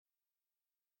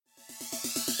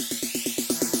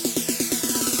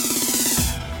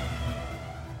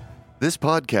This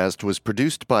podcast was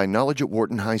produced by Knowledge at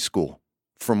Wharton High School.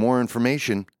 For more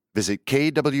information, visit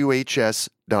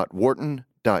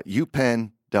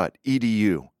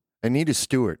kwhs.wharton.upenn.edu. Anita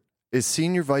Stewart is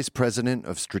Senior Vice President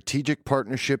of Strategic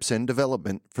Partnerships and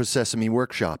Development for Sesame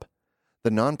Workshop,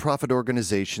 the nonprofit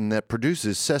organization that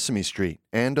produces Sesame Street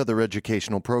and other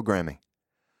educational programming.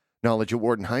 Knowledge at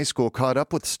Wharton High School caught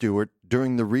up with Stewart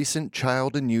during the recent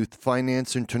Child and Youth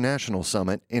Finance International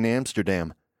Summit in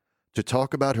Amsterdam to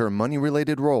talk about her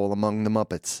money-related role among the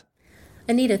Muppets.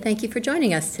 Anita, thank you for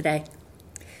joining us today.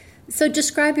 So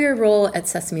describe your role at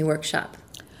Sesame Workshop.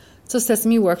 So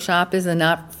Sesame Workshop is a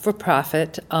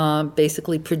not-for-profit,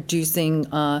 basically producing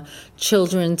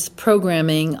children's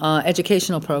programming,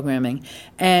 educational programming.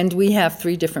 And we have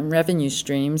three different revenue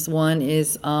streams. One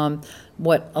is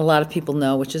what a lot of people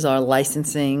know, which is our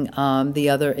licensing. The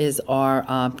other is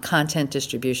our content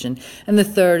distribution. And the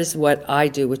third is what I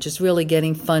do, which is really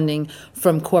getting funding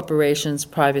from corporations,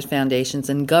 private foundations,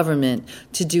 and government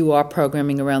to do our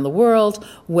programming around the world,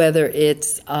 whether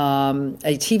it's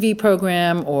a TV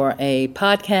program or a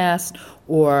podcast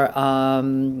or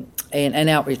an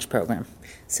outreach program.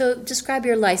 So describe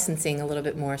your licensing a little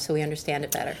bit more so we understand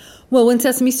it better. Well, when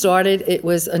Sesame started, it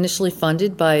was initially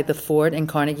funded by the Ford and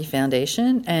Carnegie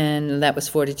Foundation, and that was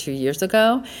 42 years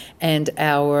ago. And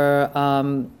our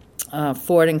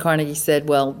Ford and Carnegie said,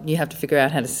 well, you have to figure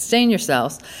out how to sustain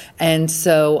yourselves. And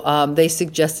so they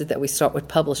suggested that we start with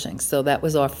publishing. So that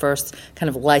was our first kind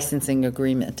of licensing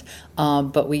agreement.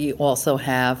 But we also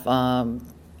have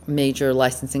major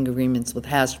licensing agreements with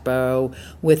Hasbro,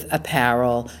 with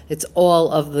apparel. It's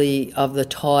all of the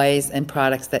toys and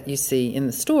products that you see in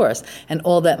the stores. And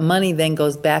all that money then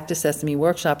goes back to Sesame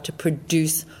Workshop to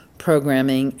produce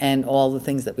programming and all the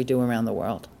things that we do around the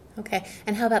world. Okay.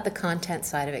 And how about the content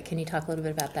side of it? Can you talk a little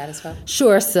bit about that as well?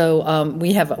 Sure. So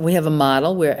we have a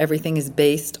model where everything is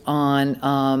based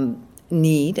on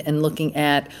need and looking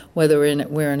at whether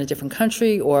we're in a different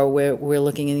country or we're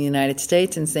looking in the United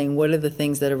States and saying what are the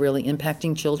things that are really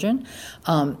impacting children.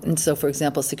 And so, for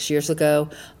example, 6 years ago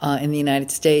in the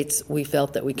United States, we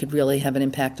felt that we could really have an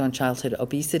impact on childhood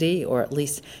obesity, or at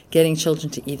least getting children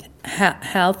to eat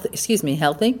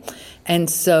healthy. And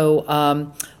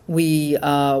so we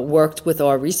worked with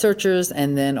our researchers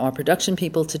and then our production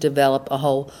people to develop a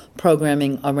whole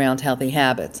programming around healthy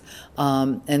habits.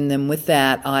 And then with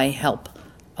that, I help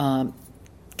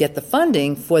get the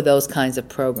funding for those kinds of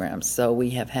programs. So we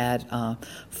have had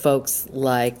folks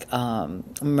like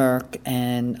Merck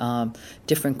and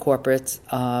different corporates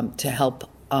to help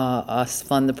us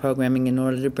fund the programming in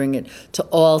order to bring it to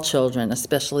all children,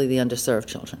 especially the underserved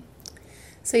children.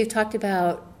 So you've talked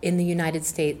about in the United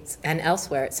States and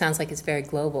elsewhere. It sounds like it's very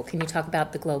global. Can you talk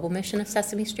about the global mission of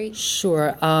Sesame Street?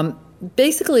 Sure.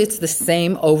 Basically, it's the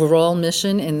same overall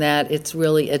mission in that it's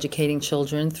really educating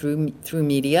children through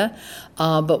media.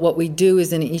 But what we do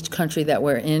is in each country that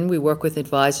we're in, we work with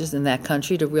advisors in that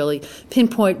country to really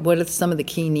pinpoint what are some of the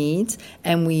key needs,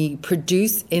 and we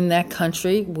produce in that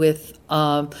country with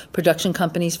production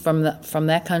companies from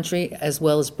that country as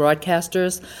well as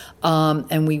broadcasters,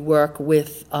 and we work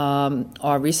with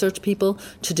our research people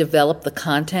to develop the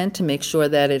content to make sure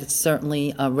that it's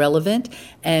certainly relevant.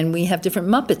 And we have different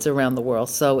Muppets around the world.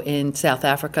 So in South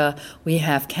Africa, we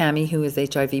have Cami, who is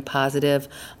HIV positive.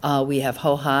 We have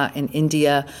Hoha in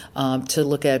India to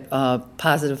look at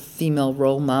positive female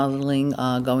role modeling,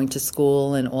 going to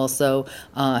school, and also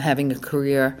having a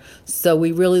career. So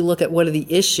we really look at what are the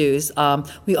issues.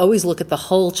 We always look at the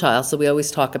whole child. So we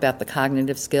always talk about the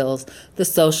cognitive skills, the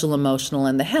social, emotional,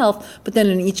 and the health. But then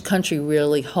in each country,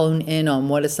 really hone in on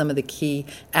what are some of the key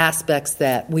aspects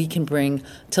that we can bring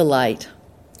to light.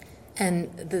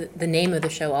 And the name of the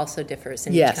show also differs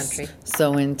in each country.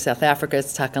 So in South Africa,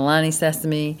 it's Takalani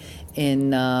Sesame.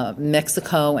 In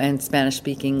Mexico and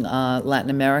Spanish-speaking Latin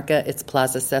America, it's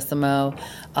Plaza Sesamo.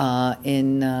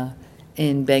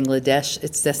 In Bangladesh,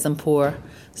 it's Sesampur.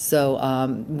 So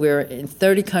we're in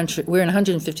 30 countries. We're in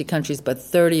 150 countries, but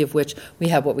 30 of which we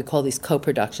have what we call these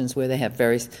co-productions, where they have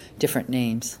various different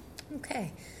names.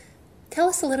 Okay. Tell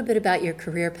us a little bit about your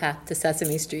career path to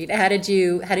Sesame Street. How did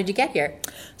you get here?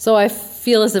 So I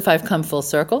feel as if I've come full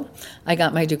circle. I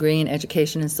got my degree in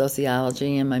education and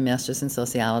sociology and my master's in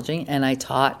sociology, and I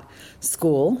taught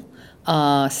school,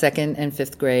 second and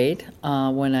fifth grade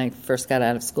when I first got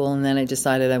out of school, and then I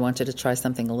decided I wanted to try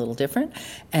something a little different,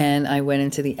 and I went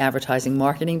into the advertising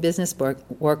marketing business,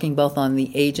 working both on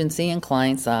the agency and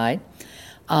client side.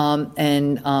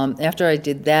 After I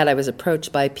did that, I was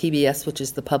approached by PBS, which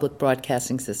is the public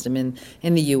broadcasting system in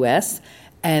the U.S.,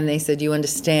 and they said, you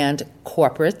understand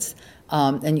corporates.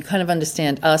 And you kind of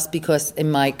understand us because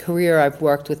in my career I've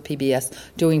worked with PBS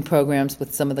doing programs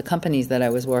with some of the companies that I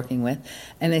was working with.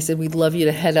 And they said, we'd love you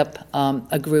to head up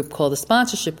a group called the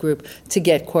Sponsorship Group to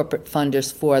get corporate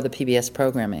funders for the PBS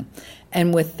programming.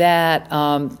 And with that,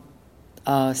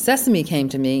 Sesame came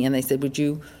to me and they said, would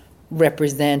you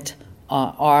represent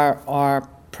our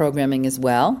programming as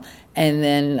well? And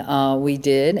then we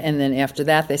did, and then after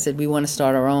that they said we want to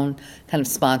start our own kind of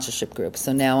sponsorship group.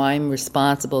 So now I'm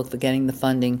responsible for getting the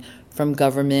funding from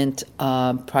government,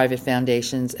 private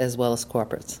foundations, as well as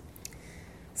corporates.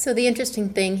 So the interesting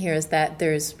thing here is that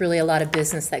there's really a lot of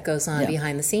business that goes on Yeah.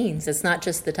 behind the scenes. It's not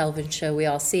just the television show we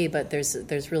all see, but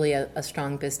there's really a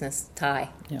strong business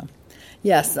tie. Yeah.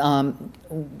 Yes,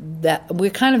 that we're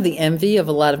kind of the envy of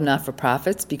a lot of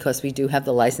not-for-profits because we do have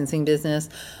the licensing business,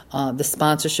 the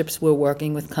sponsorships. We're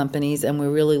working with companies, and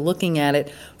we're really looking at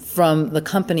it from the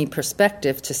company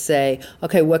perspective to say,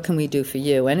 okay, what can we do for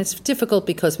you? And it's difficult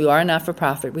because we are a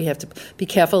not-for-profit. We have to be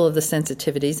careful of the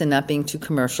sensitivities and not being too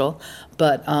commercial.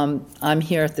 But I'm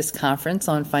here at this conference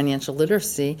on financial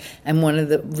literacy, and one of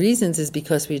the reasons is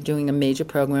because we're doing a major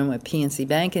program with PNC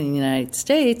Bank in the United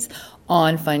States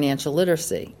on financial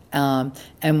literacy,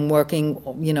 and working,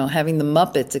 having the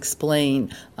Muppets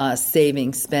explain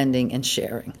saving, spending, and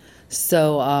sharing.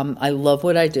 So I love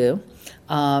what I do.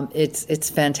 It's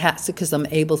fantastic because I'm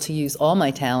able to use all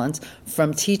my talents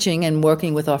from teaching and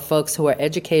working with our folks who are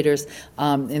educators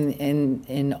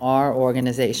in our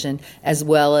organization, as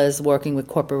well as working with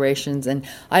corporations. And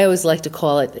I always like to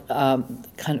call it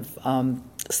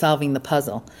solving the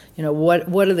puzzle.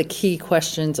 What are the key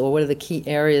questions or what are the key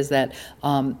areas that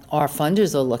our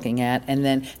funders are looking at, and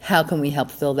then how can we help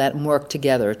fill that and work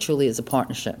together truly as a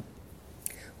partnership?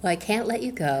 Well, I can't let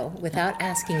you go without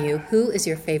asking you, who is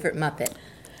your favorite Muppet?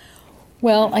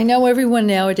 Well, I know everyone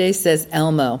nowadays says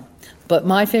Elmo, but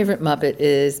my favorite Muppet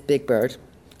is Big Bird.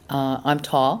 I'm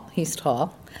tall, he's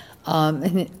tall.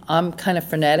 And I'm kind of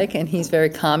frenetic, and he's very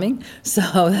calming, so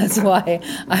that's why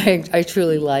I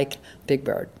truly like Big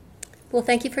Bird. Well,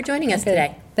 thank you for joining us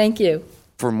today. Thank you.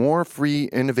 For more free,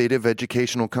 innovative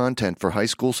educational content for high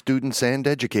school students and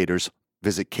educators,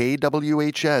 visit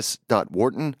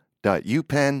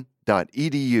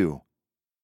kwhs.wharton.upenn.edu.